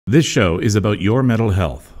This show is about your mental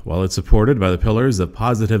health. While it's supported by the pillars of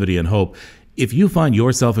positivity and hope, if you find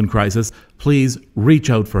yourself in crisis, please reach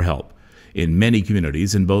out for help. In many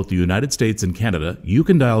communities in both the United States and Canada, you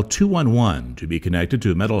can dial 211 to be connected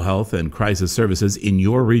to mental health and crisis services in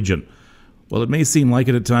your region. While it may seem like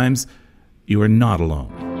it at times, you are not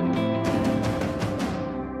alone.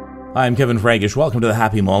 Hi, I'm Kevin Frankish. Welcome to the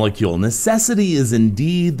Happy Molecule. Necessity is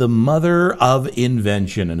indeed the mother of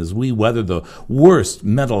invention, and as we weather the worst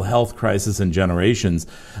mental health crisis in generations,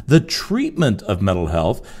 the treatment of mental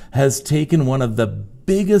health has taken one of the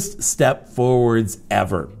biggest step forwards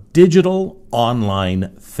ever: digital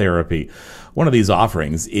online therapy. One of these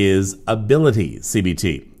offerings is Abiliti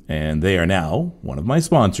CBT, and they are now one of my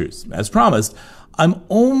sponsors. As promised, I'm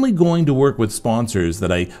only going to work with sponsors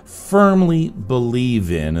that I firmly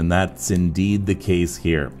believe in, and that's indeed the case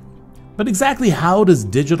here. But exactly how does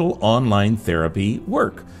digital online therapy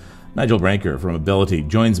work? Nigel Branker from Abiliti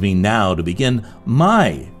joins me now to begin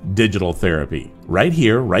my digital therapy, right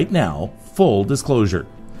here, right now, full disclosure.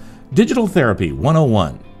 Digital Therapy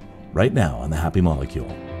 101, right now on the Happy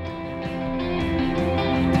Molecule.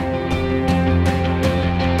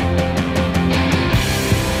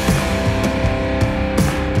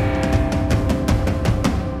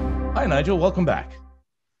 Hi, Nigel. Welcome back.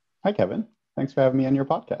 Hi, Kevin. Thanks for having me on your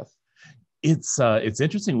podcast. It's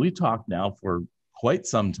interesting. We've talked now for quite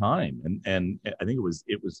some time, and I think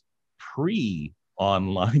it was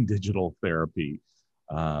pre-online digital therapy.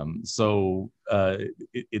 It's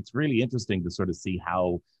really interesting to sort of see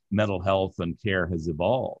how mental health and care has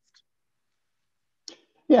evolved.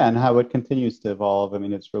 Yeah, and how it continues to evolve. I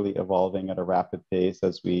mean, it's really evolving at a rapid pace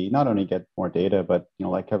as we not only get more data, but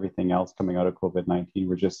like everything else coming out of COVID-19,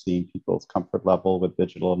 we're just seeing people's comfort level with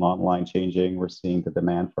digital and online changing. We're seeing the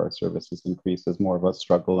demand for our services increase as more of us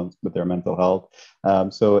struggle with their mental health.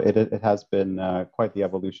 So it has been quite the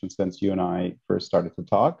evolution since you and I first started to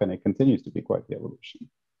talk, and it continues to be quite the evolution.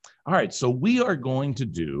 All right, so we are going to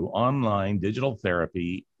do online digital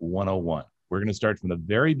therapy 101. We're going to start from the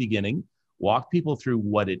very beginning, walk people through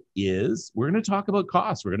what it is. We're going to talk about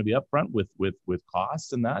costs. We're going to be upfront with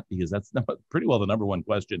costs and that, because that's pretty well the number one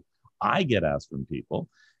question I get asked from people.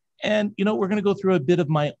 And, we're going to go through a bit of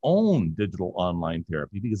my own digital online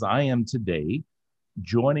therapy, because I am today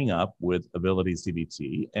joining up with Abiliti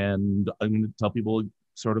CBT, and I'm going to tell people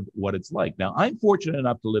sort of what it's like. Now, I'm fortunate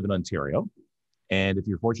enough to live in Ontario. And if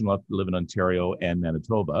you're fortunate enough to live in Ontario and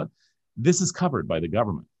Manitoba, this is covered by the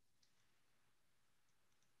government.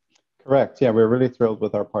 Correct. Yeah, we're really thrilled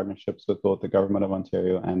with our partnerships with both the government of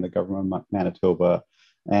Ontario and the government of Manitoba.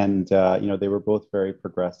 And, they were both very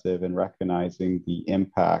progressive in recognizing the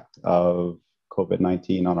impact of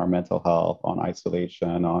COVID-19 on our mental health, on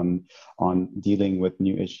isolation, on dealing with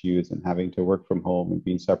new issues and having to work from home and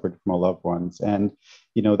being separate from our loved ones. And,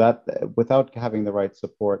 that without having the right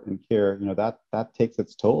support and care, that takes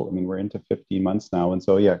its toll. I mean, we're into 15 months now. And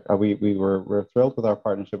so, yeah, we're thrilled with our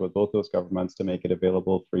partnership with both those governments to make it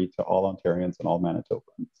available free to all Ontarians and all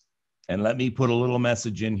Manitobans. And let me put a little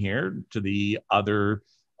message in here to the other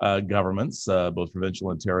governments, both provincial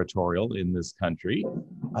and territorial in this country,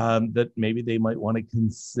 that maybe they might want to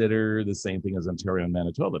consider the same thing as Ontario and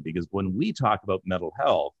Manitoba. Because when we talk about mental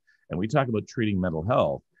health and we talk about treating mental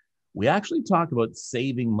health, we actually talk about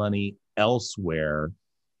saving money elsewhere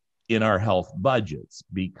in our health budgets,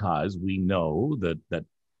 because we know that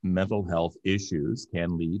mental health issues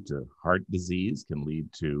can lead to heart disease, can lead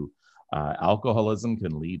to alcoholism,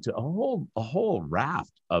 can lead to a whole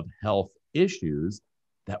raft of health issues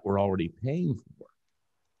that we're already paying for.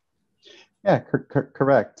 Yeah,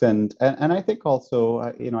 correct. And I think also,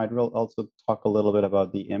 I'd also talk a little bit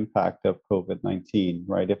about the impact of COVID-19,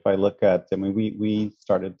 right? If I look at, we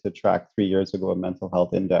started to track 3 years ago a mental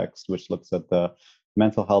health index, which looks at the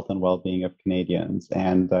mental health and well-being of Canadians.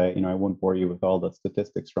 And, I won't bore you with all the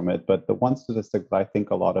statistics from it, but the one statistic that I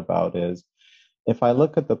think a lot about is, if I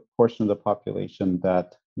look at the portion of the population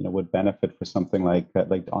that, would benefit for something like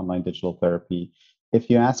online digital therapy, if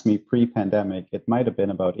you ask me pre-pandemic, it might have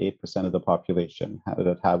been about 8% of the population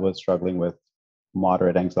that was struggling with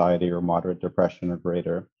moderate anxiety or moderate depression or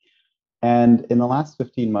greater. And in the last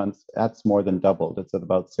 15 months, that's more than doubled. It's at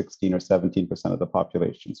about 16 or 17% of the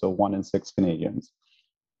population, so 1 in 6 Canadians.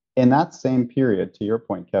 In that same period, to your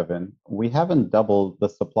point, Kevin, we haven't doubled the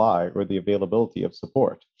supply or the availability of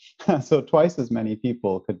support. So twice as many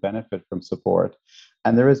people could benefit from support.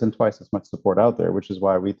 And there isn't twice as much support out there, which is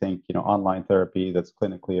why we think, online therapy that's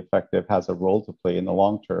clinically effective has a role to play in the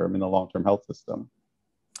long-term health system.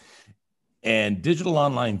 And digital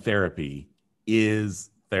online therapy is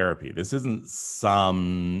therapy. This isn't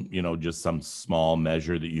some, just some small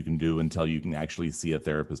measure that you can do until you can actually see a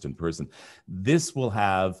therapist in person. This will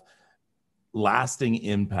have lasting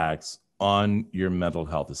impacts on your mental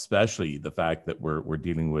health, especially the fact that we're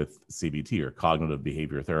dealing with CBT or cognitive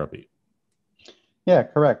behavior therapy. Yeah,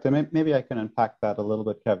 correct. And maybe I can unpack that a little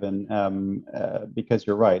bit, Kevin, because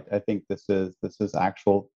you're right. I think this is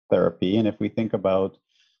actual therapy, and if we think about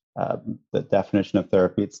the definition of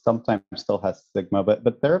therapy, it sometimes still has stigma,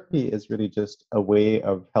 but therapy is really just a way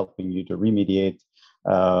of helping you to remediate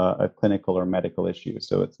a clinical or medical issue.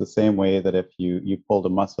 So it's the same way that if you pulled a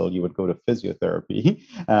muscle, you would go to physiotherapy.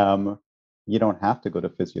 You don't have to go to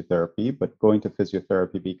physiotherapy, but going to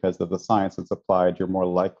physiotherapy because of the science that's applied, you're more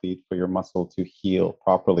likely for your muscle to heal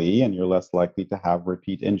properly, and you're less likely to have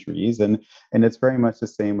repeat injuries. And it's very much the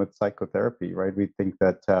same with psychotherapy, right? We think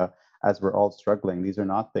that as we're all struggling, these are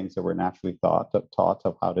not things that we're naturally taught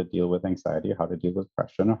of how to deal with anxiety, or how to deal with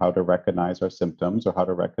depression, or how to recognize our symptoms, or how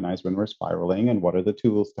to recognize when we're spiraling, and what are the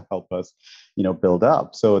tools to help us, build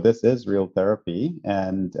up. So this is real therapy,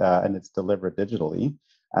 and it's delivered digitally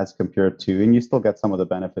as compared to, and you still get some of the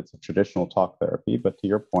benefits of traditional talk therapy. But to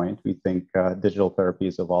your point, we think digital therapy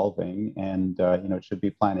is evolving, and it should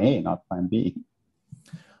be plan A, not plan B.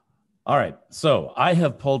 All right. So I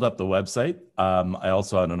have pulled up the website. I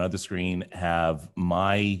also on another screen have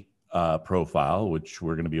my profile, which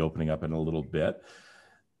we're going to be opening up in a little bit.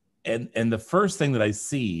 And the first thing that I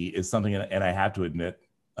see is something, and I have to admit,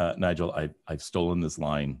 Nigel, I've stolen this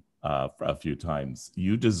line a few times.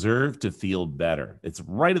 You deserve to feel better. It's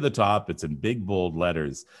right at the top. It's in big, bold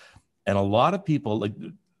letters. And a lot of people,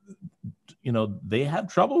 they have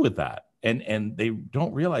trouble with that. And they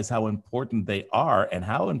don't realize how important they are and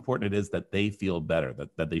how important it is that they feel better,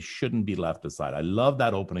 that they shouldn't be left aside. I love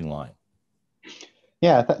that opening line.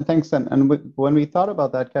 Yeah, thanks. And when we thought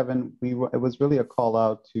about that, Kevin, it was really a call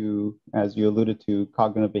out to, as you alluded to,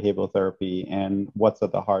 cognitive behavioral therapy and what's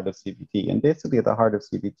at the heart of CBT. And basically, at the heart of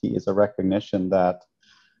CBT is a recognition that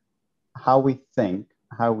how we think,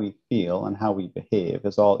 how we feel, and how we behave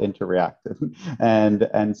is all interreactive.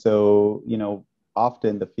 And so,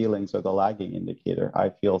 often the feelings are the lagging indicator. I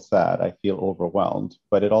feel sad, I feel overwhelmed,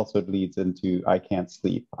 but it also leads into I can't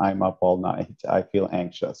sleep, I'm up all night, I feel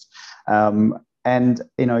anxious. And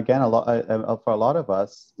again, for a lot of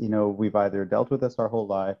us, we've either dealt with this our whole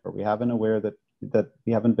life, or we haven't been aware that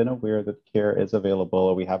care is available,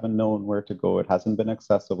 or we haven't known where to go. It hasn't been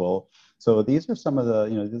accessible. So these are some of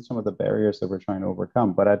the barriers that we're trying to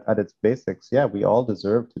overcome. But at its basics, yeah, we all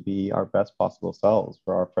deserve to be our best possible selves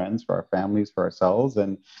for our friends, for our families, for ourselves,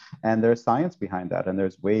 and there's science behind that, and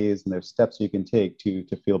there's ways and there's steps you can take to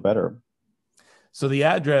feel better. So the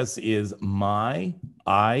address is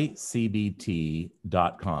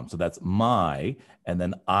myicbt.com. So that's my, and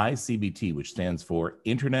then ICBT, which stands for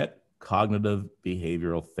Internet Cognitive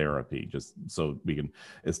Behavioral Therapy, just so we can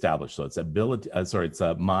establish. So it's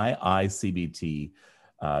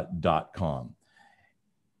myicbt.com.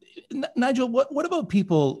 Nigel, what about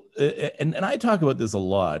people, and I talk about this a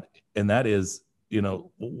lot, and that is,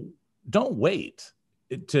 don't wait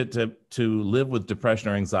to live with depression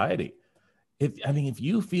or anxiety. If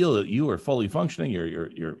you feel that you are fully functioning,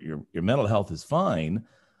 your mental health is fine,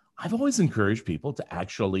 I've always encouraged people to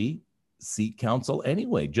actually seek counsel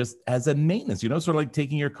anyway, just as a maintenance, sort of like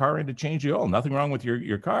taking your car in to change the oil. Nothing wrong with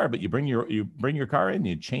your car, but you bring your car in,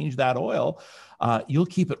 you change that oil, you'll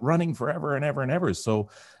keep it running forever and ever and ever.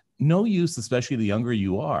 So no use, especially the younger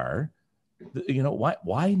you are,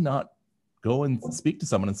 why not go and speak to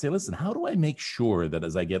someone and say, listen, how do I make sure that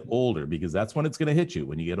as I get older, because that's when it's going to hit you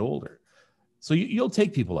when you get older. So you'll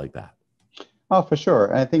take people like that. Oh, for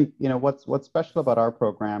sure. I think, what's special about our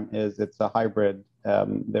program is it's a hybrid.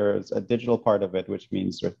 There's a digital part of it, which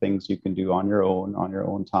means there are things you can do on your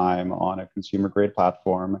own time, on a consumer grade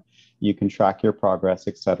platform. You can track your progress,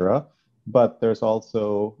 etc. But there's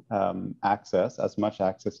also as much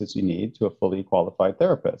access as you need to a fully qualified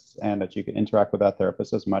therapist, and that you can interact with that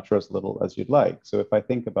therapist as much or as little as you'd like. So if I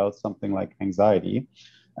think about something like anxiety,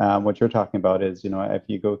 what you're talking about is, if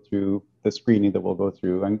you go through the screening that we'll go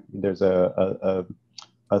through, and there's a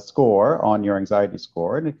score on your anxiety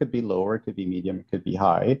score, and it could be lower, it could be medium, it could be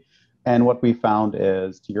high. And what we found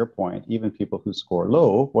is, to your point, even people who score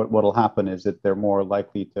low, what will happen is that they're more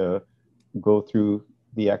likely to go through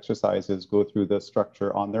the exercises go through the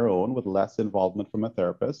structure on their own with less involvement from a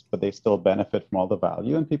therapist, but they still benefit from all the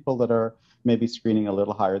value. And people that are maybe screening a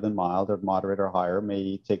little higher than mild or moderate or higher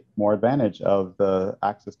may take more advantage of the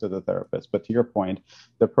access to the therapist. But to your point,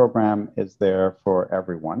 the program is there for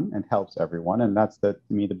everyone and helps everyone. And that's to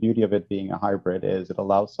me, the beauty of it being a hybrid is it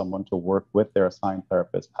allows someone to work with their assigned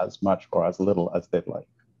therapist as much or as little as they'd like.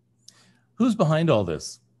 Who's behind all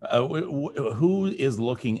this? Who is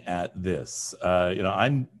looking at this?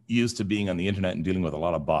 I'm used to being on the internet and dealing with a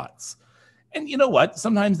lot of bots. And you know what?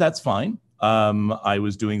 Sometimes that's fine. I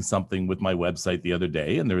was doing something with my website the other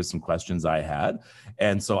day, and there were some questions I had.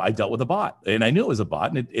 And so I dealt with a bot. And I knew it was a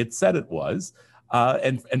bot, and it said it was.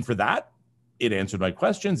 And for that, it answered my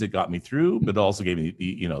questions. It got me through, but it also gave me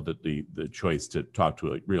the choice to talk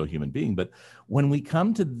to a real human being. But when we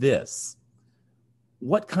come to this,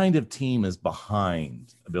 what kind of team is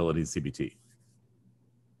behind Abiliti CBT?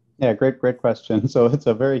 Yeah, great question. So it's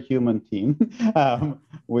a very human team.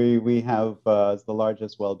 We have, as the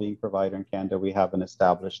largest well-being provider in Canada, we have an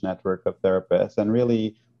established network of therapists. And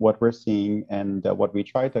really what we're seeing and what we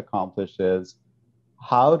try to accomplish is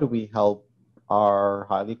how do we help our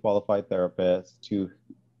highly qualified therapists to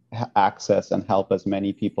access and help as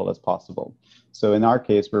many people as possible. So in our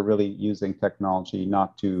case, we're really using technology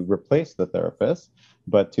not to replace the therapist,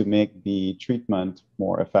 but to make the treatment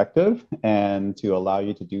more effective and to allow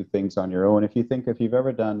you to do things on your own. If you've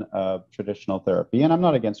ever done traditional therapy, and I'm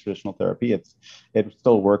not against traditional therapy, it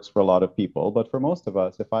still works for a lot of people, but for most of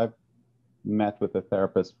us, if I've met with a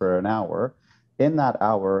therapist for an hour, in that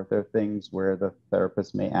hour, there are things where the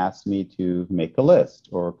therapist may ask me to make a list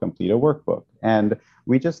or complete a workbook. And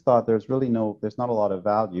we just thought there's not a lot of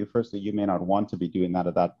value. Firstly, you may not want to be doing that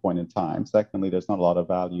at that point in time. Secondly, there's not a lot of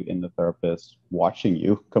value in the therapist watching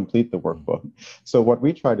you complete the workbook. So what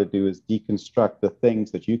we try to do is deconstruct the things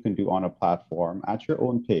that you can do on a platform at your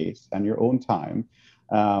own pace and your own time.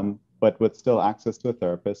 But with still access to a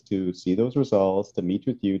therapist to see those results, to meet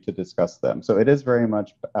with you, to discuss them. So it is very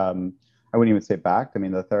much I wouldn't even say backed. I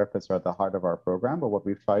mean, the therapists are at the heart of our program, but what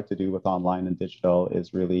we've tried to do with online and digital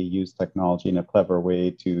is really use technology in a clever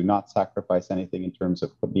way to not sacrifice anything in terms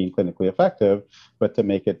of being clinically effective, but to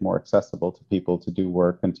make it more accessible to people to do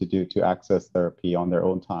work and to access therapy on their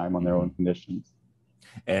own time, on their own conditions.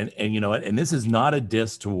 And you know what? And this is not a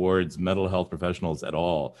diss towards mental health professionals at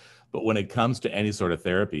all. But when it comes to any sort of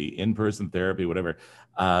therapy, in-person therapy, whatever,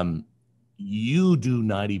 you do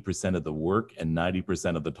 90% of the work and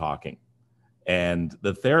 90% of the talking. And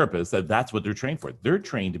the therapist, that's what they're trained for. They're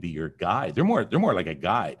trained to be your guide. They're more like a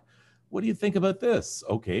guide. What do you think about this?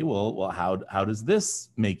 Okay, well, how does this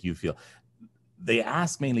make you feel? They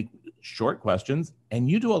ask mainly short questions, and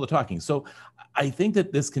you do all the talking. So I think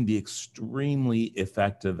that this can be extremely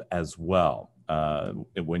effective as well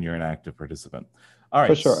when you're an active participant. All right.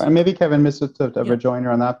 For sure. And maybe Kevin, Mr. To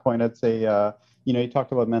rejoinder on that point, I'd say, you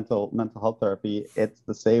talked about mental health therapy. It's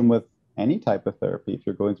the same with any type of therapy. If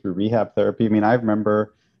you're going through rehab therapy, I mean, I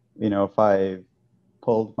remember, if I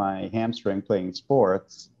pulled my hamstring playing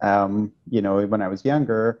sports, when I was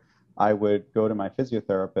younger, I would go to my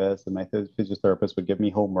physiotherapist and my physiotherapist would give me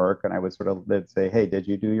homework and I would they'd say, hey, did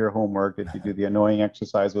you do your homework? Did you do the annoying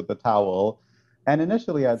exercise with the towel? And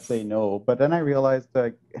initially I'd say no, but then I realized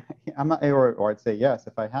that I'm not, or I'd say yes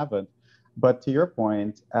if I haven't. But to your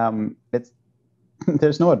point, it's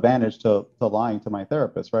there's no advantage to lying to my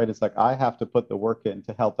therapist, right? It's like I have to put the work in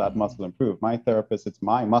to help that muscle improve. My therapist, it's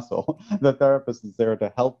my muscle. The therapist is there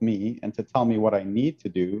to help me and to tell me what I need to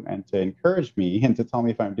do and to encourage me and to tell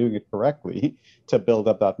me if I'm doing it correctly to build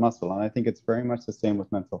up that muscle. And I think it's very much the same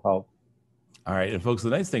with mental health. All right. And folks,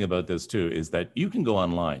 the nice thing about this too is that you can go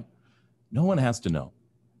online. No one has to know.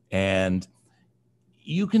 And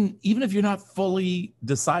you can, even if you're not fully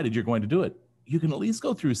decided you're going to do it, you can at least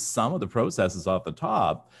go through some of the processes off the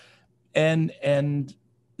top and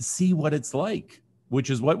see what it's like, which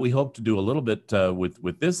is what we hope to do a little bit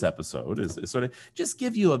with this episode is sort of just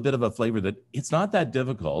give you a bit of a flavor that it's not that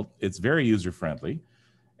difficult. It's very user-friendly.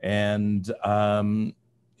 And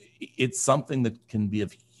it's something that can be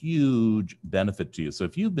of huge benefit to you. So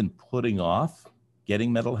if you've been putting off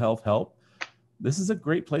getting mental health help, this is a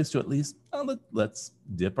great place to at least, let's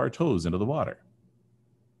dip our toes into the water.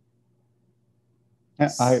 Yeah,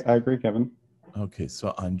 I agree, Kevin. Okay,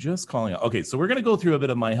 so I'm just calling out. Okay, so we're going to go through a bit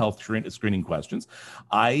of my health screening questions.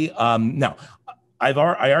 I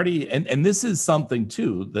already, and this is something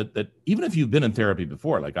too that even if you've been in therapy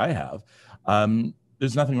before, like I have,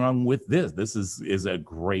 there's nothing wrong with this. This is a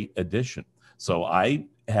great addition. So I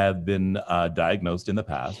have been diagnosed in the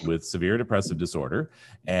past with severe depressive disorder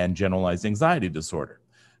and generalized anxiety disorder.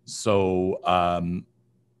 So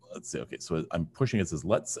let's see. Okay, so I'm pushing it. Says,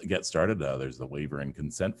 let's get started. There's the waiver and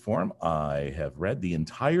consent form. I have read the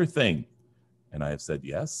entire thing, and I have said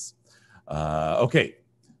yes. Okay,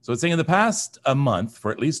 so it's saying in the past a month,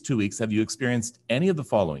 for at least 2 weeks, have you experienced any of the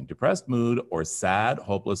following: depressed mood, or sad,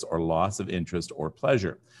 hopeless, or loss of interest or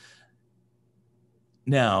pleasure?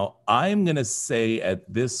 Now, I'm going to say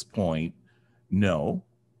at this point, no,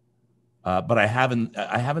 but I have in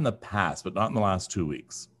the past, but not in the last 2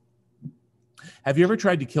 weeks. Have you ever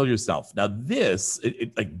tried to kill yourself? Now, this,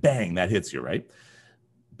 like bang, that hits you, right?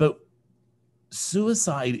 But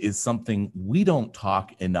suicide is something we don't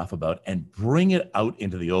talk enough about and bring it out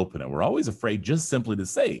into the open. And we're always afraid just simply to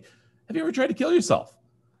say, have you ever tried to kill yourself?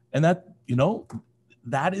 And that,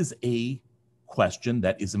 that is a question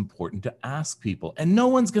that is important to ask people. And no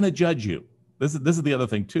one's going to judge you. This is the other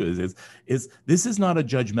thing too, is this is not a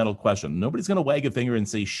judgmental question. Nobody's going to wag a finger and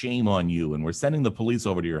say shame on you, and we're sending the police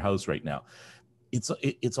over to your house right now.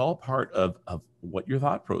 It's all part of what your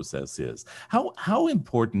thought process is. How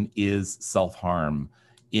important is self-harm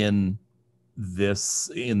in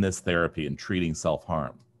this therapy and treating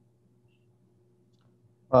self-harm?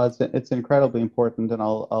 It's incredibly important, and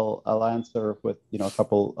I'll answer with a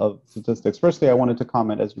couple of statistics. Firstly, I wanted to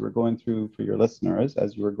comment as you were going through, for your listeners,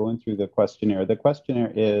 as you were going through the questionnaire. The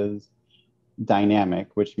questionnaire is dynamic,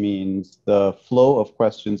 which means the flow of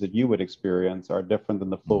questions that you would experience are different than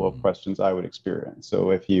the flow of questions I would experience.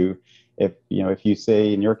 So if you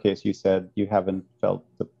say, in your case, you said you haven't felt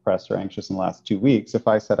depressed or anxious in the last 2 weeks, if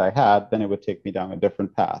I said I had, then it would take me down a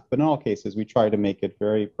different path. But in all cases, we try to make it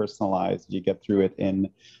very personalized. You get through it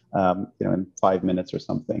in 5 minutes or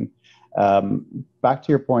something. Back to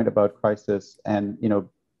your point about crisis and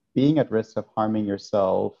being at risk of harming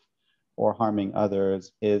yourself or harming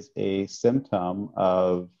others is a symptom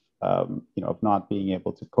of of not being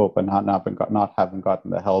able to cope and not having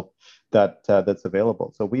gotten the help that's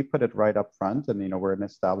available. So we put it right up front, and we're an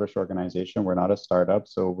established organization. We're not a startup,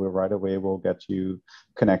 so right away we'll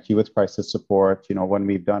connect you with crisis support. When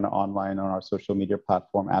we've done online on our social media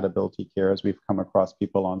platform at Abiliti Cares, we've come across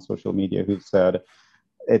people on social media who've said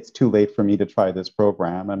it's too late for me to try this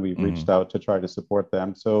program, and we've reached out to try to support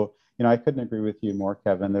them. So I couldn't agree with you more,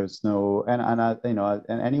 Kevin. There's no, and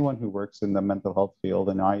anyone who works in the mental health field,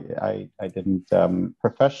 and I didn't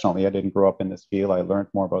professionally, I didn't grow up in this field. I learned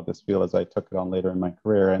more about this field as I took it on later in my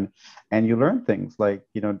career, and you learn things like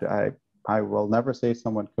I will never say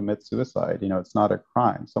someone commits suicide. It's not a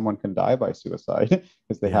crime. Someone can die by suicide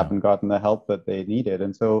because they haven't gotten the help that they needed,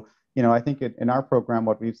 and so. I think in our program,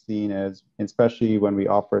 what we've seen is, especially when we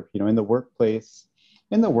offer it, in the workplace,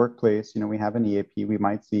 we have an EAP, we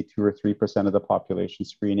might see 2 or 3% of the population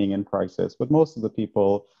screening in crisis, but most of the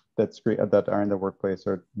people that are in the workplace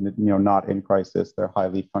are, not in crisis, they're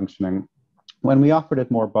highly functioning. When we offered it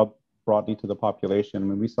more broadly to the population,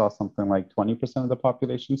 when we saw something like 20% of the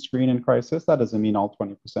population screen in crisis, that doesn't mean all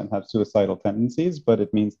 20% have suicidal tendencies, but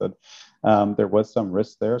it means that there was some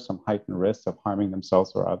risk there, some heightened risk of harming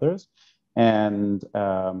themselves or others. And,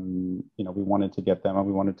 we wanted to get them, and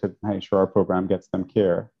we wanted to make sure our program gets them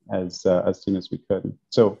care as soon as we could.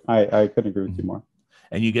 So I couldn't agree with you more.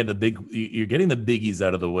 And you're getting the biggies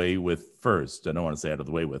out of the way with first. I don't want to say out of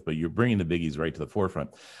the way with, but you're bringing the biggies right to the forefront.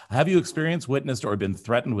 Have you experienced, witnessed, or been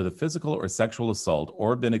threatened with a physical or sexual assault,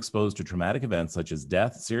 or been exposed to traumatic events such as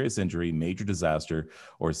death, serious injury, major disaster,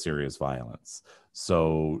 or serious violence?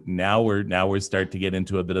 So now we're starting to get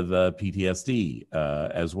into a bit of the PTSD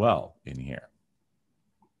as well in here.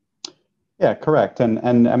 Yeah, correct.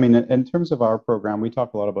 And I mean, in terms of our program, we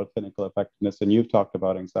talk a lot about clinical effectiveness, and you've talked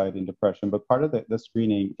about anxiety and depression, but part of the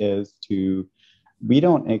screening is we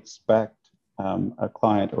don't expect a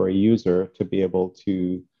client or a user to be able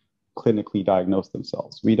to clinically diagnose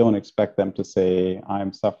themselves. We don't expect them to say,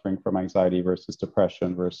 I'm suffering from anxiety versus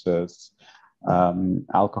depression versus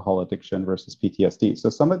alcohol addiction versus PTSD. So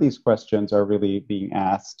some of these questions are really being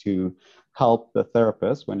asked to help the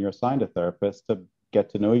therapist, when you're assigned a therapist, to get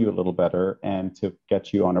to know you a little better and to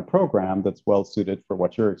get you on a program that's well suited for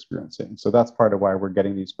what you're experiencing. So that's part of why we're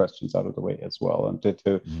getting these questions out of the way as well, and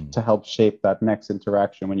to help shape that next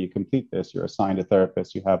interaction. When you complete this, you're assigned a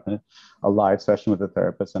therapist, you have a live session with a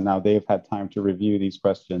therapist, and now they've had time to review these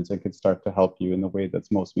questions and can start to help you in the way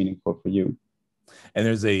that's most meaningful for you. And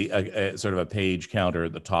there's a sort of a page counter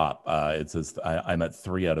at the top. It says I'm at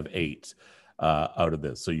 3 out of 8. Out of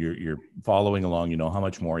this. So you're following along, how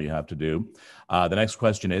much more you have to do. The next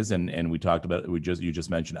question is, and we talked about, you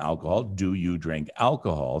just mentioned alcohol. Do you drink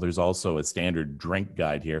alcohol? There's also a standard drink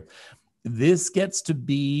guide here. This gets to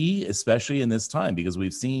be, especially in this time, because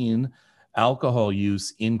we've seen alcohol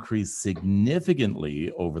use increase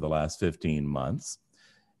significantly over the last 15 months.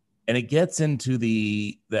 And it gets into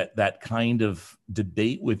that kind of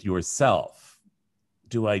debate with yourself.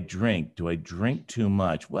 Do I drink? Do I drink too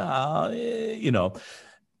much? Well, the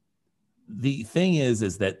thing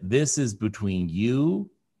is that this is between you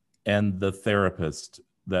and the therapist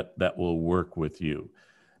that will work with you.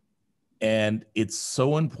 And it's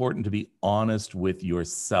so important to be honest with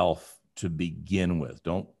yourself to begin with.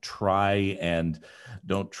 Don't try and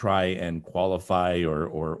qualify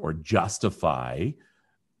or justify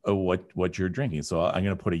what you're drinking. So I'm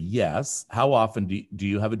going to put a yes. How often do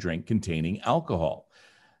you have a drink containing alcohol?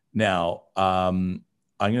 Now, I'm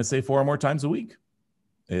going to say 4 or more times a week.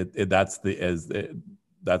 That's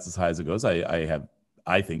as high as it goes.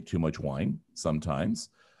 I think too much wine sometimes.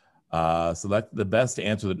 So that's the best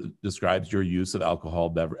answer that describes your use of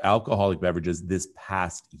alcoholic beverages this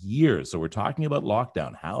past year. So we're talking about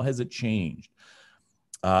lockdown. How has it changed?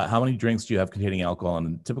 How many drinks do you have containing alcohol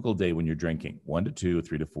on a typical day when you're drinking? 1 to 2,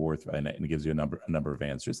 3 to 4, and it gives you a number of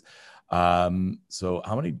answers. So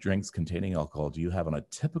how many drinks containing alcohol do you have on a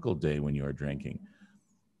typical day when you are drinking?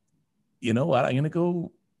 You know what? I'm going to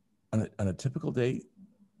go on a typical day,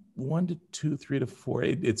 1 to 2, 3 to 4.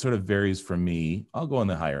 It sort of varies for me. I'll go on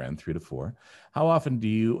the higher end, 3 to 4. How often do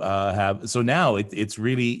you have? So now it's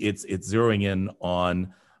zeroing in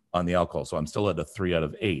on the alcohol. So I'm still at a 3 out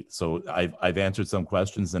of 8. So I've answered some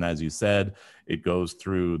questions, and as you said, it goes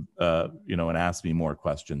through and asks me more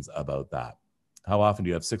questions about that. How often do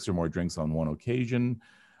you have 6 or more drinks on one occasion?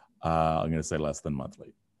 I'm going to say less than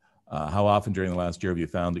monthly. How often during the last year have you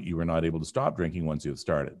found that you were not able to stop drinking once you have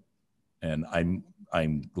started? And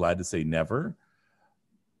I'm glad to say never.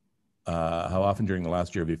 How often during the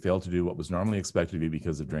last year have you failed to do what was normally expected of you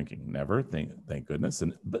because of drinking? Never. Thank goodness.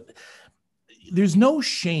 But there's no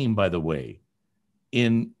shame, by the way,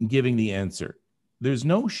 in giving the answer. There's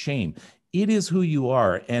no shame. It is who you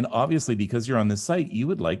are. And obviously, because you're on this site, you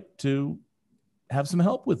would like to have some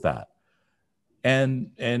help with that.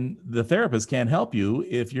 And the therapist can't help you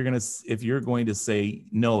if you're going to say,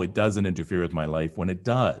 no, it doesn't interfere with my life, when it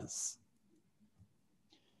does.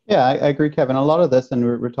 Yeah, I agree, Kevin. A lot of this, and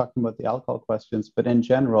we're talking about the alcohol questions, but in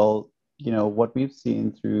general, what we've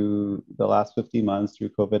seen through the last 50 months through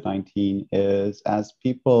COVID-19 is, as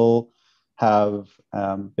people have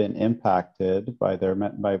been impacted by their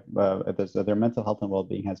mental health and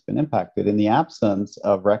well-being has been impacted. In the absence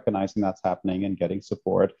of recognizing that's happening and getting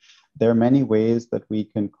support, there are many ways that we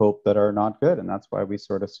can cope that are not good, and that's why we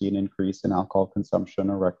sort of see an increase in alcohol consumption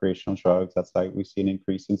or recreational drugs. That's like we see an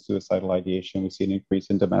increase in suicidal ideation. We see an increase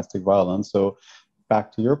in domestic violence. So,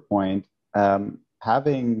 back to your point,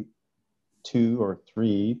 having 2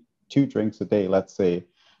 drinks a day, let's say,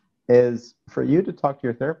 is for you to talk to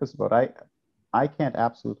your therapist about. I can't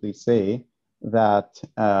absolutely say that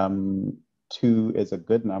 2 is a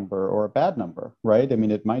good number or a bad number, right? I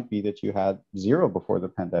mean, it might be that you had 0 before the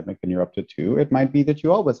pandemic and you're up to 2. It might be that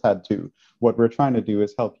you always had 2. What we're trying to do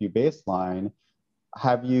is help you baseline.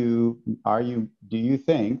 Do you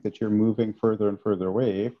think that you're moving further and further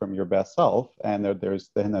away from your best self, and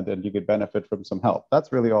then you could benefit from some help?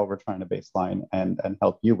 That's really all we're trying to baseline and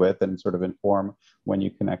help you with, and sort of inform when you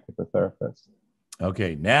connect with the therapist.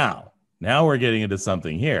 Okay, now we're getting into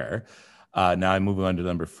something here. Now I'm moving on to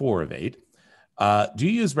number 4 of 8. Do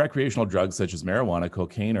you use recreational drugs such as marijuana,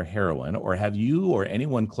 cocaine, or heroin, or have you or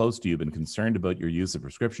anyone close to you been concerned about your use of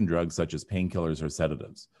prescription drugs such as painkillers or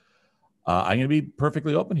sedatives? I'm going to be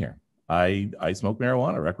perfectly open here. I smoke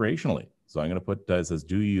marijuana recreationally. So I'm going to put, it says,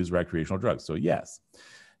 do you use recreational drugs? So yes.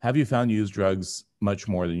 Have you found you use drugs much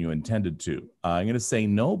more than you intended to? I'm going to say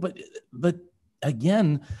no, but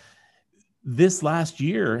again, this last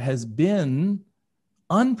year has been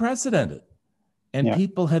unprecedented. And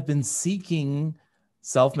people have been seeking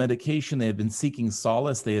self-medication. They have been seeking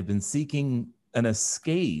solace. They have been seeking an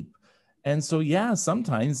escape. And so, yeah,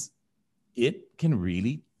 sometimes it can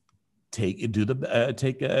really take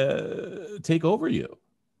over you.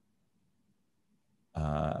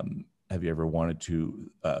 Have you ever wanted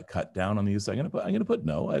to cut down on the use? I'm gonna put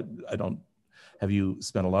no. I don't. Have you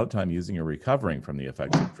spent a lot of time using or recovering from the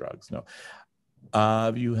effects of drugs? No.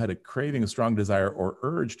 Have you had a craving, a strong desire, or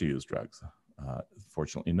urge to use drugs?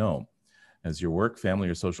 Fortunately, no. Has your work, family,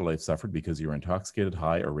 or social life suffered because you were intoxicated,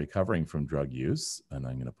 high, or recovering from drug use? And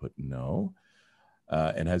I'm going to put no.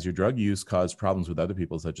 And has your drug use caused problems with other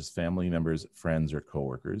people, such as family members, friends, or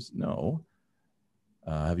coworkers? No.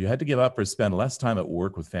 Have you had to give up or spend less time at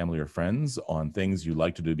work with family or friends on things you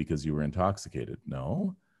like to do because you were intoxicated?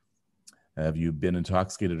 No. Have you been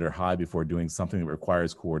intoxicated or high before doing something that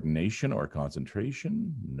requires coordination or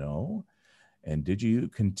concentration? No. And did you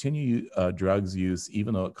continue drugs use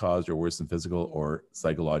even though it caused or worsened physical or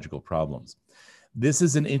psychological problems? This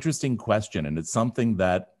is an interesting question, and it's something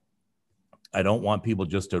that I don't want people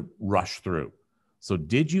just to rush through. So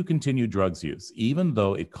did you continue drugs use, even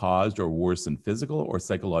though it caused or worsened physical or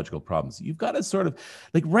psychological problems? You've got to sort of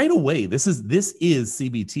like right away. This is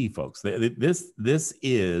CBT, folks. This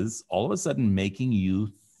is all of a sudden making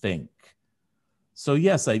you think. So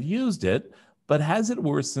yes, I've used it, but has it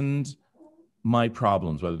worsened my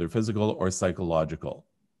problems, whether they're physical or psychological?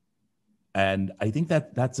 And I think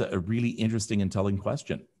that that's a really interesting and telling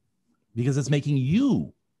question, because it's making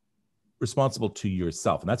you responsible to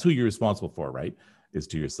yourself. And that's who you're responsible for, right? Is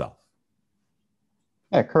to yourself.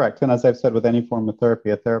 Yeah, correct. And as I've said with any form of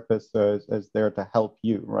therapy, a therapist is there to help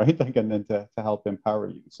you, right? Like, and then to help empower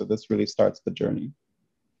you. So this really starts the journey.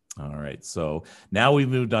 All right. So now we've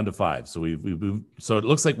moved on to 5. So we've moved. So it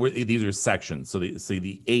looks like these are sections. So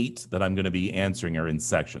the 8 that I'm going to be answering are in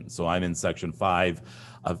sections. So I'm in section 5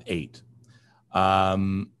 of 8.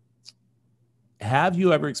 Have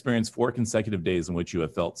you ever experienced 4 consecutive days in which you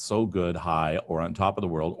have felt so good, high, or on top of the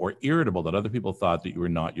world, or irritable that other people thought that you were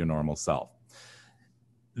not your normal self?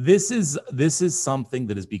 This is something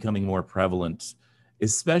that is becoming more prevalent,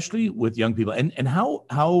 especially with young people. And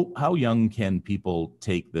how young can people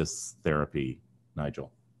take this therapy,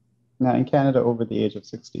 Nigel? Now in Canada, over the age of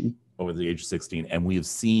 16. Over the age of 16. And we have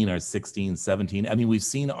seen our 16, 17. I mean, we've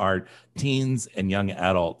seen our teens and young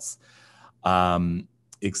adults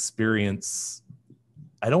experience,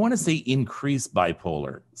 I don't want to say increased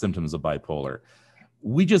symptoms of bipolar.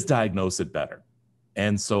 We just diagnose it better.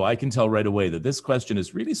 And so I can tell right away that this question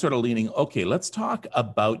is really sort of leaning, okay, let's talk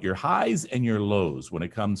about your highs and your lows when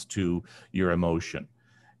it comes to your emotion.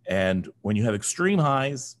 And when you have extreme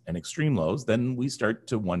highs and extreme lows, then we start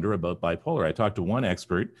to wonder about bipolar. I talked to one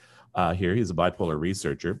expert here, he's a bipolar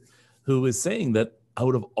researcher, who is saying that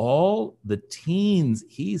out of all the teens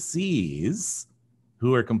he sees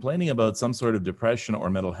who are complaining about some sort of depression or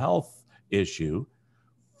mental health issue,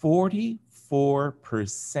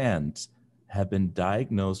 44% have been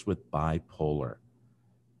diagnosed with bipolar.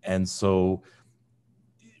 And so,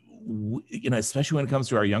 especially when it comes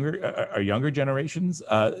to our younger generations,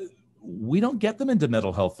 we don't get them into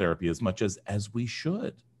mental health therapy as much as we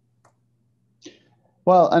should.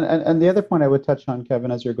 Well, and the other point I would touch on, Kevin,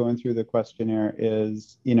 as you're going through the questionnaire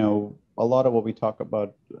is, a lot of what we talk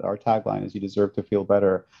about, our tagline is you deserve to feel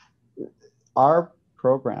better. Our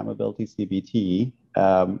program, Abiliti CBT,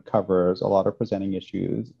 covers a lot of presenting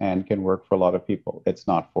issues and can work for a lot of people. It's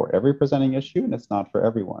not for every presenting issue, and it's not for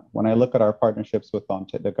everyone. When I look at our partnerships with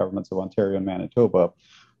the governments of Ontario and Manitoba,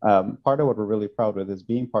 part of what we're really proud of is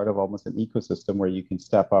being part of almost an ecosystem where you can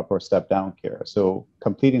step up or step down care. So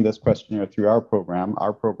completing this questionnaire through our program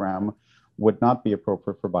would not be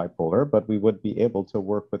appropriate for bipolar, but we would be able to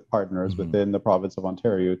work with partners within the province of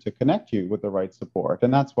Ontario to connect you with the right support.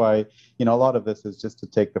 And that's why, a lot of this is just to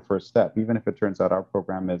take the first step. Even if it turns out our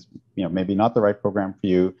program is, maybe not the right program for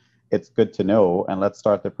you, it's good to know, and let's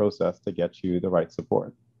start the process to get you the right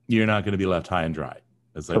support. You're not going to be left high and dry.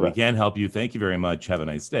 It's like, we can't help you. Thank you very much. Have a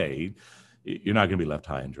nice day. You're not going to be left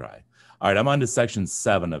high and dry. All right, I'm on to section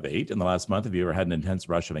 7 of 8. In the last month, have you ever had an intense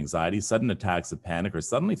rush of anxiety, sudden attacks of panic, or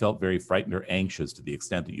suddenly felt very frightened or anxious to the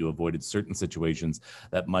extent that you avoided certain situations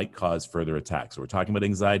that might cause further attacks? So we're talking about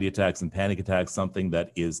anxiety attacks and panic attacks, something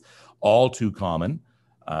that is all too common.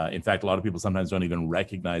 In fact, a lot of people sometimes don't even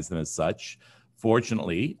recognize them as such.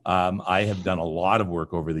 Fortunately, I have done a lot of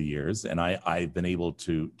work over the years, and I've been able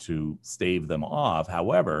to stave them off.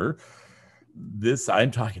 However,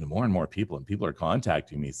 I'm talking to more and more people, and people are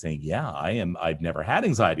contacting me saying, yeah, I've never had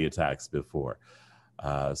anxiety attacks before.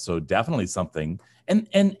 So definitely something,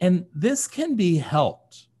 and this can be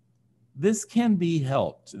helped. This can be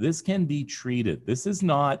helped. This can be treated. This is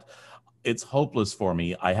not, it's hopeless for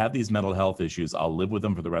me. I have these mental health issues. I'll live with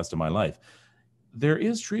them for the rest of my life. There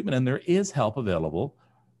is treatment and there is help available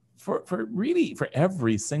for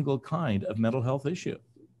every single kind of mental health issue.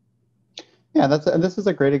 Yeah, this is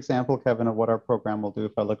a great example, Kevin, of what our program will do.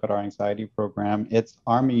 If I look at our anxiety program, it's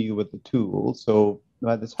arming you with the tools. So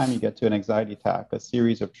by the time you get to an anxiety attack, a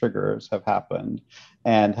series of triggers have happened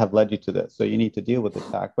and have led you to this. So you need to deal with the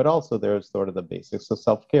attack, but also there's sort of the basics of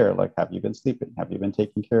self-care, like have you been sleeping? Have you been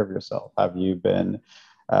taking care of yourself? Have you been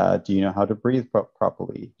do you know how to breathe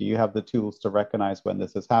properly? Do you have the tools to recognize when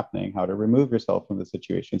this is happening, how to remove yourself from the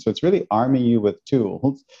situation? So it's really arming you with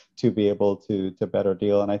tools to be able to better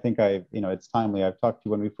deal. And I think it's timely. I've talked to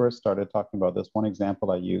you when we first started talking about this. One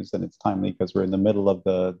example I use, and it's timely because we're in the middle of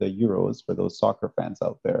the Euros for those soccer fans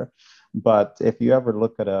out there. But if you ever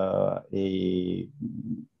look at a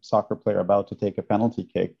soccer player about to take a penalty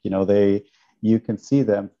kick, you can see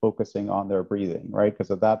them focusing on their breathing, right?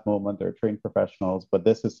 Because at that moment, they're trained professionals, but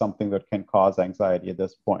this is something that can cause anxiety at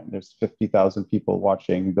this point. There's 50,000 people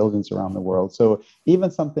watching, billions around the world. So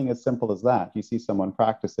even something as simple as that, you see someone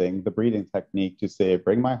practicing the breathing technique to say,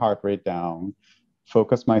 bring my heart rate down,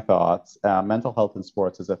 focus my thoughts. Mental health in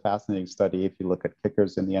sports is a fascinating study if you look at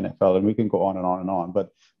kickers in the NFL, and we can go on and on and on.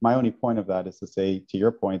 But my only point of that is to say, to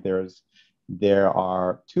your point, there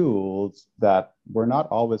are tools that we're not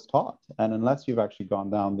always taught, and unless you've actually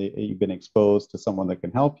you've been exposed to someone that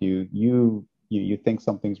can help you, you think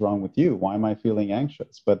something's wrong with you. Why am I feeling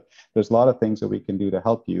anxious? But there's a lot of things that we can do to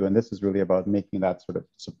help you, and this is really about making that sort of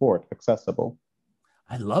support accessible.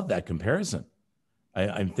 I love that comparison.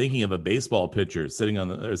 I'm thinking of a baseball pitcher sitting on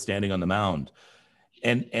or standing on the mound.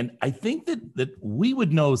 And I think that we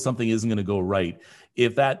would know something isn't going to go right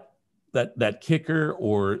if that kicker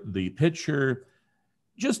or the pitcher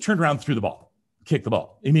just turned around, threw the ball, kicked the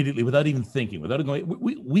ball immediately without even thinking, without going.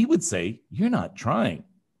 We would say, you're not trying.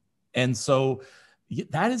 And so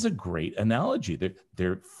that is a great analogy.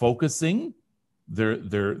 They're focusing,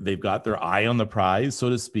 they've got their eye on the prize, so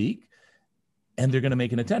to speak, and they're going to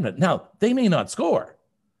make an attempt. Now, they may not score,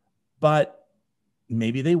 but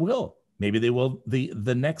maybe they will. Maybe they will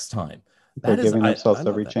the next time. They're giving themselves I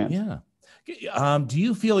love every that. chance. Yeah. Do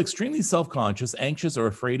you feel extremely self-conscious, anxious, or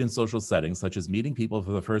afraid in social settings, such as meeting people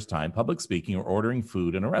for the first time, public speaking, or ordering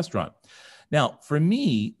food in a restaurant? Now, for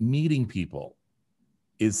me, meeting people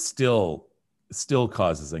is still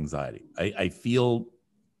causes anxiety. I feel,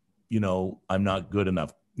 I'm not good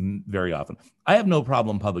enough very often. I have no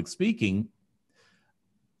problem public speaking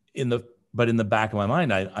but in the back of my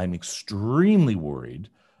mind, I'm extremely worried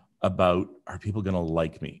about, are people going to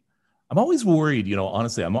like me? I'm always worried,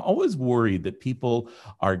 honestly, I'm always worried that people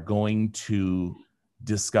are going to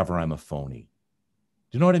discover I'm a phony.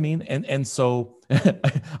 Do you know what I mean? And so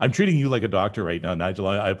I'm treating you like a doctor right now, Nigel.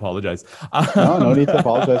 I apologize. No need to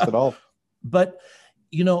apologize at all. But,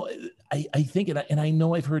 I think, and I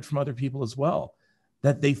know I've heard from other people as well,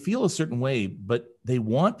 that they feel a certain way, but they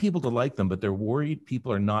want people to like them, but they're worried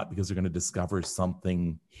people are not, because they're going to discover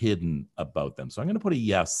something hidden about them. So I'm going to put a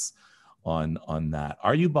yes on that.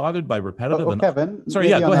 Are you bothered by repetitive? Kevin, sorry,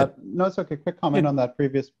 yeah, go ahead. No, it's okay. Quick comment on that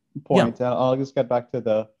previous point. Yeah. I'll just get back to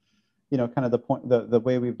the kind of the point, the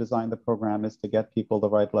way we've designed the program is to get people the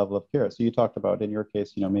right level of care. So you talked about, in your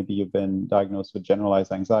case, maybe you've been diagnosed with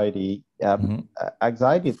generalized anxiety.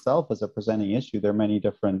 Anxiety itself is a presenting issue. There are many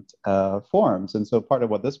different forms. And so part of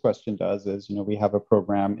what this question does is, we have a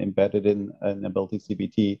program embedded in an Abiliti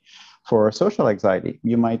CBT for social anxiety.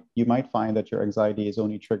 You might find that your anxiety is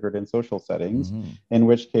only triggered in social settings, in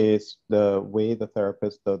which case the way the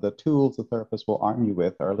therapist, the tools the therapist will arm you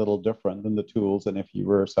with are a little different than the tools than if you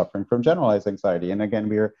were suffering from generalized anxiety. And again,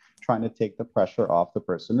 we're trying to take the pressure off the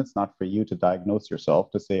person. It's not for you to diagnose yourself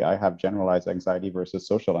to say, I have generalized anxiety versus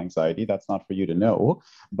social anxiety. That's not for you to know.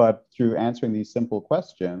 But through answering these simple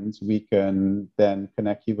questions, we can then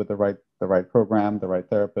connect you with the right program, the right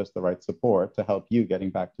therapist, the right support to help you getting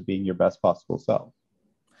back to being your best possible self.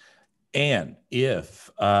 And if,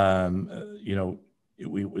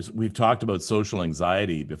 we've talked about social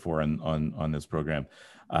anxiety before on this program,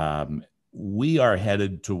 we are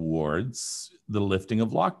headed towards the lifting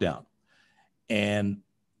of lockdown. And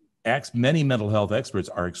many mental health experts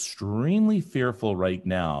are extremely fearful right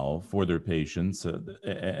now for their patients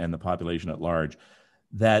and the population at large,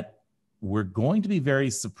 that we're going to be very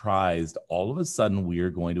surprised all of a sudden we are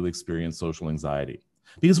going to experience social anxiety.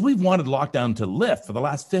 Because we've wanted lockdown to lift for the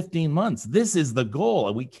last 15 months. This is the goal,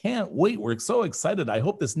 and we can't wait. We're so excited. I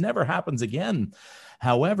hope this never happens again.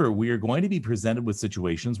 However, we are going to be presented with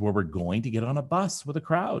situations where we're going to get on a bus with a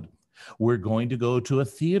crowd. We're going to go to a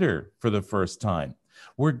theater for the first time.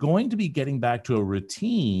 We're going to be getting back to a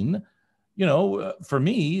routine, for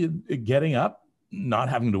me, getting up, not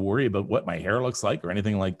having to worry about what my hair looks like or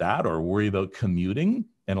anything like that, or worry about commuting,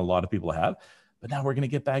 and a lot of people have. But now we're going to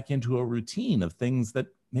get back into a routine of things that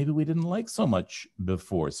maybe we didn't like so much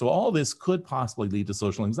before. So all this could possibly lead to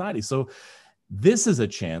social anxiety. So this is a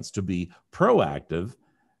chance to be proactive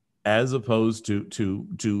as opposed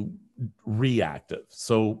to reactive.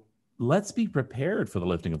 So let's be prepared for the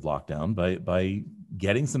lifting of lockdown by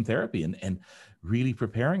getting some therapy and really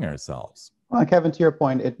preparing ourselves. Well, Kevin, to your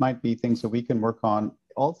point, it might be things that we can work on.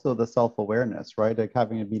 Also, the self-awareness, right? Like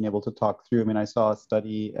being able to talk through. I mean, I saw a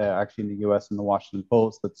study actually in the US in the Washington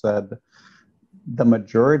Post that said the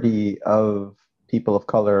majority of people of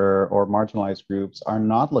color or marginalized groups are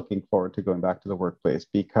not looking forward to going back to the workplace,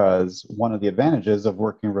 because one of the advantages of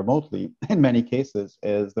working remotely in many cases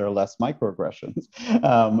is there are less microaggressions.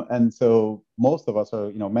 And so most of us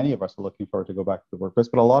are, many of us are looking forward to go back to the workplace,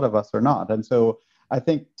 but a lot of us are not. And so I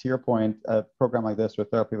think, to your point, a program like this or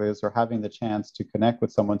therapy like this, or having the chance to connect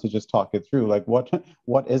with someone to just talk it through, like what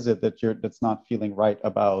is it that's not feeling right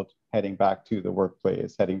about heading back to the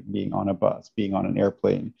workplace, being on a bus, being on an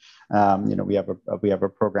airplane. We have a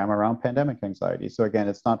program around pandemic anxiety. So again,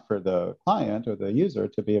 it's not for the client or the user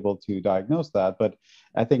to be able to diagnose that, but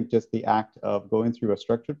I think just the act of going through a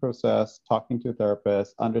structured process, talking to a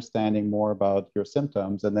therapist, understanding more about your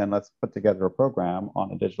symptoms, and then let's put together a program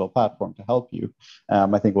on a digital platform to help you,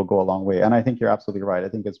 I think will go a long way. And I think you're absolutely right. I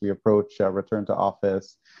think as we approach return to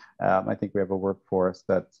office, I think we have a workforce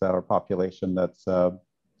that's our population that's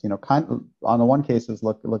kind of on the one case is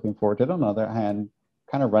looking forward to it, on the other hand,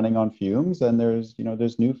 kind of running on fumes, and there's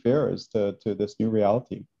new fears to this new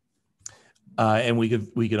reality. And we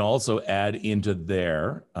could also add into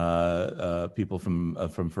there people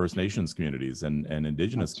from First Nations communities and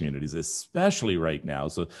Indigenous communities, especially right now.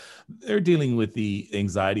 So they're dealing with the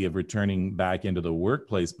anxiety of returning back into the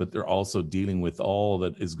workplace, but they're also dealing with all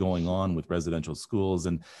that is going on with residential schools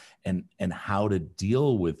and how to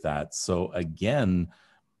deal with that. So again,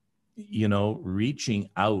 reaching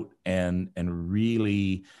out and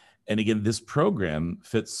really, and again, this program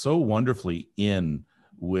fits so wonderfully in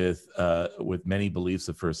with many beliefs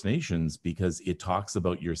of First Nations, because it talks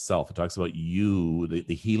about yourself. It talks about you,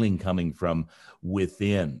 the healing coming from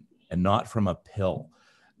within and not from a pill.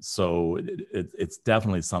 So it's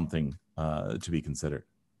definitely something to be considered.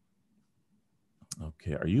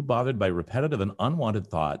 Okay. Are you bothered by repetitive and unwanted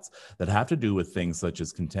thoughts that have to do with things such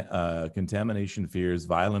as contamination fears,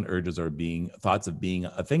 violent urges, or thoughts of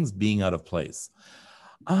things being out of place?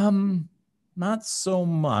 Not so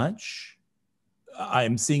much.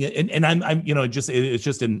 I'm seeing it, and I'm it's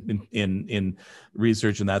just in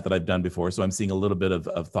research and that I've done before. So I'm seeing a little bit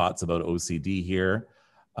of thoughts about OCD here.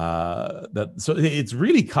 So it's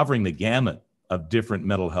really covering the gamut of different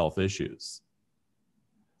mental health issues.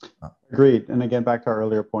 Agreed. And again, back to our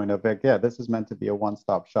earlier point of like, yeah, this is meant to be a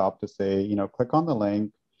one-stop shop to say, click on the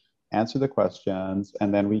link, answer the questions,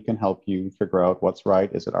 and then we can help you figure out what's right.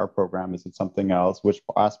 Is it our program? Is it something else? Which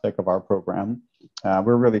aspect of our program?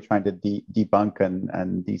 We're really trying to debunk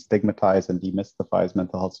and destigmatize and demystify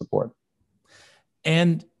mental health support.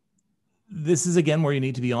 And this is, again, where you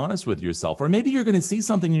need to be honest with yourself, or maybe you're going to see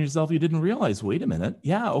something in yourself you didn't realize. Wait a minute.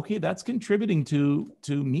 Yeah, okay, that's contributing to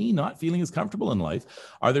me not feeling as comfortable in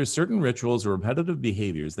life. Are there certain rituals or repetitive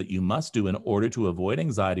behaviors that you must do in order to avoid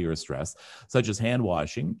anxiety or stress, such as hand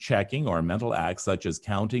washing, checking, or mental acts such as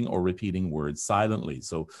counting or repeating words silently?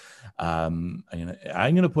 So I'm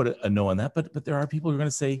going to put a no on that, but there are people who are going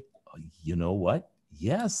to say, oh, you know what?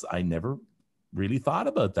 Yes, I never really thought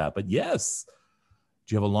about that, but yes.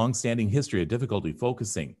 Do you have a long-standing history of difficulty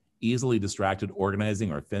focusing, easily distracted,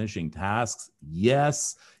 organizing, or finishing tasks?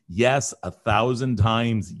 Yes, 1,000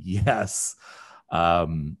 times yes.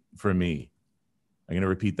 For me, I'm going to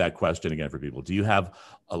repeat that question again for people. Do you have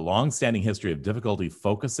a long-standing history of difficulty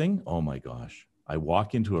focusing? Oh my gosh. I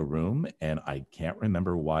walk into a room and I can't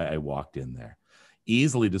remember why I walked in there.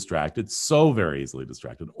 Easily distracted, so very easily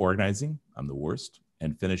distracted. Organizing, I'm the worst.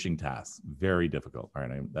 And finishing tasks, very difficult. All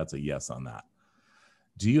right, that's a yes on that.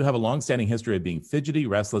 Do you have a long-standing history of being fidgety,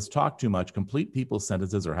 restless, talk too much, complete people's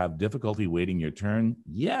sentences, or have difficulty waiting your turn?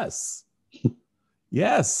 Yes.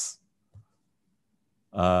 Yes.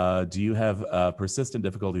 Do you have persistent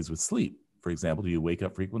difficulties with sleep? For example, do you wake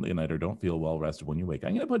up frequently at night or don't feel well rested when you wake? I'm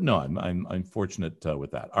going to put no. I'm fortunate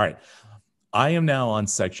with that. All right. I am now on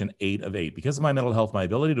section 8 of 8. Because of my mental health, my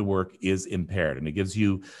ability to work is impaired. And it gives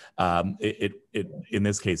you, in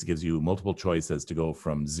this case, it gives you multiple choices to go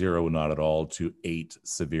from 0, not at all, to 8,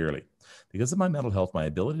 severely. Because of my mental health, my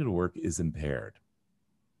ability to work is impaired.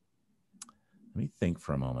 Let me think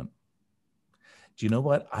for a moment. Do you know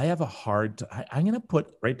what? I have a hard, I'm going to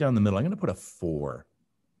put right down the middle, I'm going to put a 4.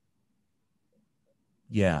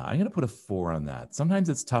 Yeah, I'm going to put a 4 on that. Sometimes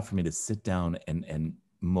it's tough for me to sit down and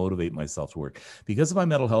motivate myself to work. Because of my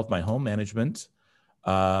mental health, my home management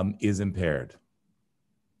is impaired.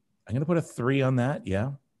 I'm going to put a 3 on that.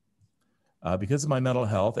 Yeah. Because of my mental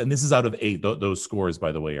health, and this is out of 8. Those scores,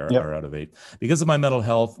 by the way, are out of 8. Because of my mental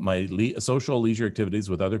health, my social leisure activities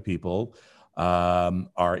with other people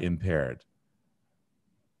are impaired.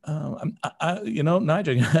 Nigel,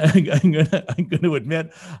 I'm going to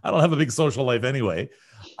admit I don't have a big social life anyway.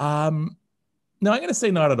 No, I'm going to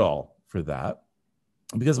say not at all for that.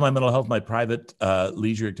 Because of my mental health, my private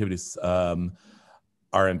leisure activities are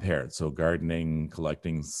impaired. So gardening,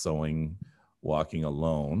 collecting, sewing, walking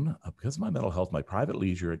alone. Because of my mental health, my private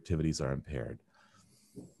leisure activities are impaired.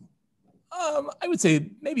 I would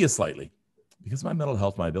say maybe a slightly. Because of my mental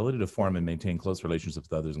health, my ability to form and maintain close relationships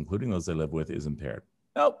with others, including those I live with, is impaired.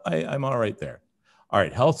 Nope, I'm all right there. All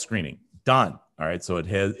right, health screening, done. All right, so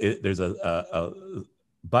there's a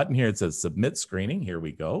button here. It says submit screening. Here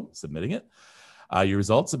we go, submitting it. Your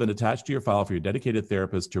results have been attached to your file for your dedicated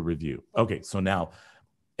therapist to review. Okay, so now,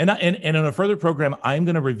 and in a further program, I'm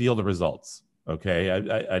going to reveal the results. Okay,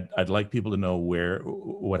 I'd like people to know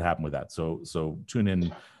what happened with that. So tune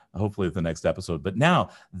in, hopefully, at the next episode. But now,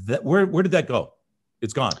 where did that go?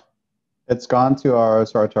 It's gone. It's gone to our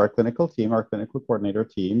clinical team, our clinical coordinator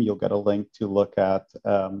team. You'll get a link to look at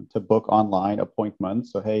to book online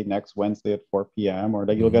appointments. So hey, next Wednesday at 4 p.m. or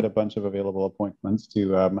you'll get a bunch of available appointments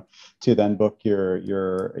to then book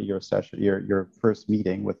your session, your first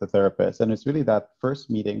meeting with the therapist. And it's really that first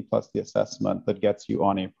meeting plus the assessment that gets you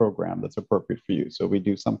on a program that's appropriate for you. So we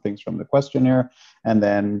do some things from the questionnaire, and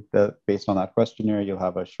then based on that questionnaire, you'll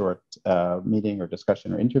have a short meeting or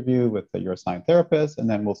discussion or interview with your assigned therapist, and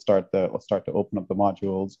then we'll start to open up the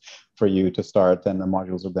modules for you to start, and the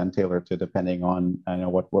modules are then tailored to depending on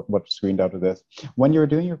what screened out of this. When you're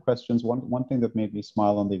doing your questions, one thing that made me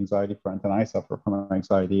smile on the anxiety front, and I suffer from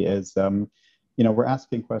anxiety, is we're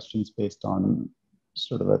asking questions based on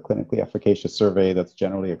sort of a clinically efficacious survey that's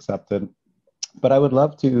generally accepted. But I would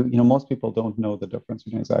love to, most people don't know the difference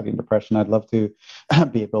between anxiety and depression. I'd love to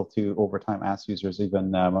be able to, over time, ask users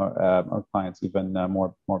even or clients even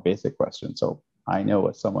more basic questions. So I know,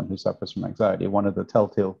 as someone who suffers from anxiety, one of the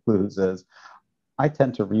telltale clues is I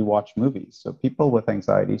tend to rewatch movies. So people with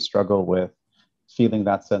anxiety struggle with feeling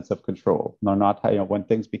that sense of control. No, not when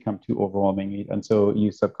things become too overwhelming, and so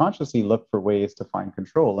you subconsciously look for ways to find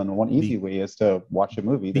control. And one easy way is to watch a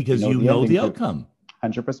movie because you know the outcome.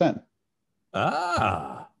 100%.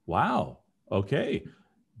 Ah, wow. Okay.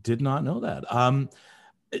 Did not know that.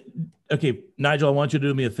 Okay, Nigel, I want you to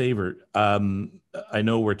do me a favor. I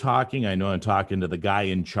know we're talking. I know I'm talking to the guy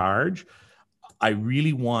in charge. I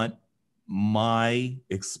really want my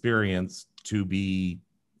experience to be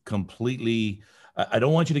completely, I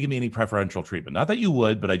don't want you to give me any preferential treatment. Not that you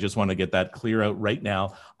would, but I just want to get that clear out right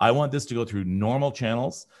now. I want this to go through normal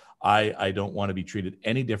channels. I don't want to be treated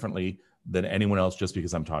any differently than anyone else just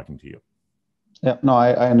because I'm talking to you. Yeah, no,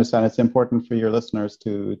 I understand. It's important for your listeners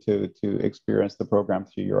to experience the program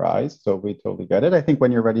through your eyes. So we totally get it. I think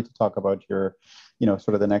when you're ready to talk about your,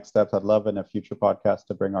 sort of the next steps, I'd love in a future podcast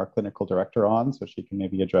to bring our clinical director on so she can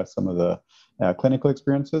maybe address some of the clinical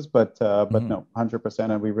experiences. But no, 100%.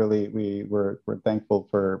 And we're thankful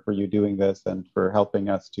for you doing this and for helping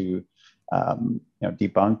us to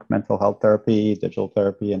debunk mental health therapy, digital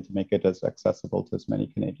therapy, and to make it as accessible to as many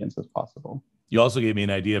Canadians as possible. You also gave me an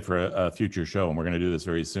idea for a future show, and we're going to do this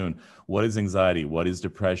very soon. What is anxiety? What is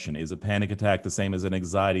depression? Is a panic attack the same as an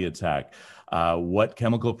anxiety attack? What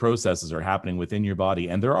chemical processes are happening within your body?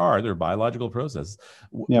 And there are biological processes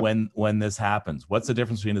when this happens. What's the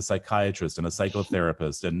difference between a psychiatrist and a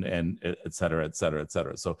psychotherapist, and et cetera, et cetera, et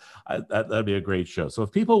cetera. So that'd be a great show. So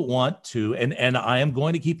if people want to, and I am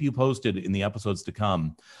going to keep you posted in the episodes to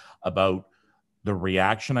come about the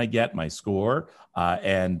reaction I get, my score,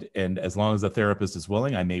 and as long as the therapist is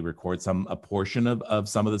willing, I may record a portion of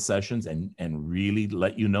some of the sessions and really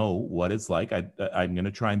let you know what it's like. I'm going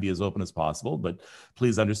to try and be as open as possible, but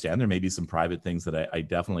please understand there may be some private things that I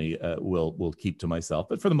definitely will keep to myself.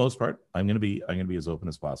 But for the most part, I'm going to be as open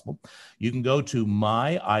as possible. You can go to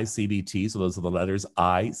my ICBT, so those are the letters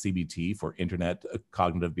ICBT for Internet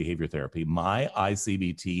Cognitive Behavior Therapy,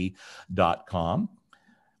 myicbt.com.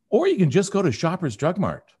 Or you can just go to Shoppers Drug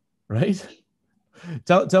Mart, right?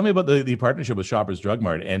 Tell me about the partnership with Shoppers Drug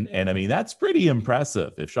Mart. And I mean, that's pretty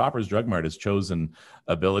impressive if Shoppers Drug Mart has chosen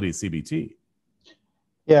Abiliti CBT.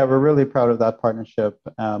 Yeah, we're really proud of that partnership.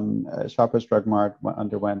 Shoppers Drug Mart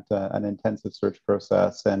underwent an intensive search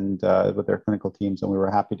process and with their clinical teams, and we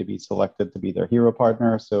were happy to be selected to be their hero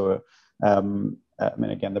partner. So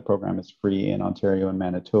again, the program is free in Ontario and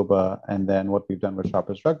Manitoba. And then what we've done with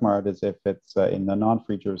Shoppers Drug Mart is if it's in the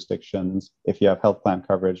non-free jurisdictions, if you have health plan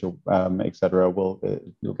coverage, et cetera,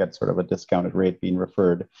 you'll get sort of a discounted rate being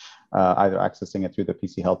referred, either accessing it through the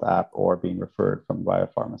PC Health app or being referred via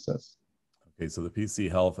pharmacists. Okay, so the PC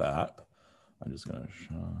Health app, I'm just going to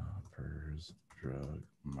Shoppers Drug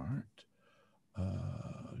Mart,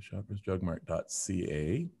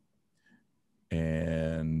 shoppersdrugmart.ca.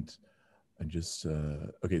 And I just,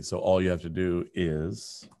 okay, so all you have to do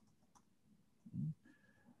is,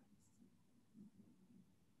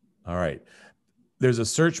 all right, there's a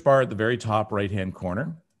search bar at the very top right-hand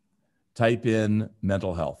corner. Type in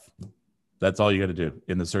mental health. That's all you got to do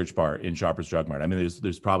in the search bar in Shoppers Drug Mart. I mean,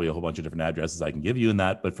 there's probably a whole bunch of different addresses I can give you in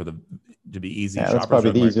that, but to be easy, yeah, that's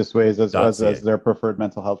probably the easiest way as their preferred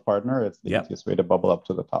mental health partner. It's the easiest way to bubble up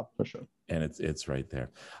to the top for sure. And it's right there.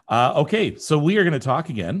 Okay, so we are going to talk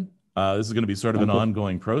again. This is going to be sort of an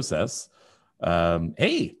ongoing process.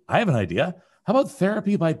 Hey, I have an idea. How about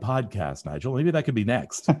therapy by podcast, Nigel? Maybe that could be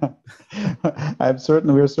next.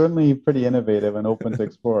 We're certainly pretty innovative and open to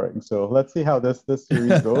exploring. So let's see how this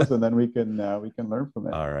series goes, and then we can learn from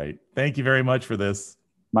it. All right. Thank you very much for this.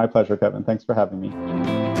 My pleasure, Kevin. Thanks for having me.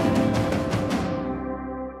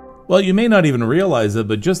 Well, you may not even realize it,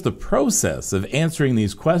 but just the process of answering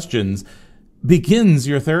these questions begins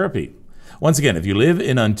your therapy. Once again, if you live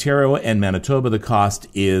in Ontario and Manitoba, the cost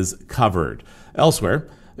is covered. Elsewhere,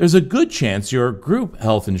 there's a good chance your group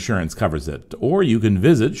health insurance covers it, or you can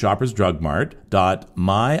visit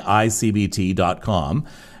shoppersdrugmart.myicbt.com,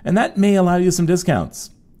 and that may allow you some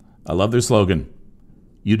discounts. I love their slogan,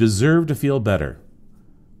 "You deserve to feel better,"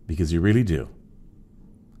 because you really do.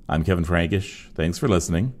 I'm Kevin Frankish. Thanks for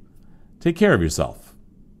listening. Take care of yourself,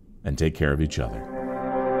 and take care of each other.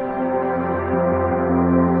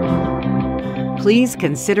 Please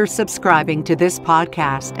consider subscribing to this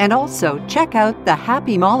podcast and also check out the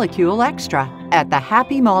Happy Molecule Extra at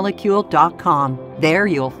thehappymolecule.com. There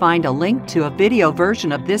you'll find a link to a video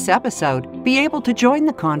version of this episode, be able to join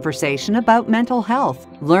the conversation about mental health,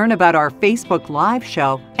 learn about our Facebook Live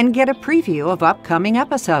show, and get a preview of upcoming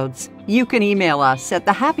episodes. You can email us at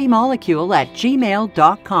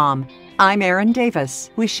thehappymolecule@gmail.com. I'm Erin Davis,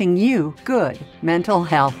 wishing you good mental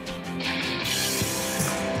health.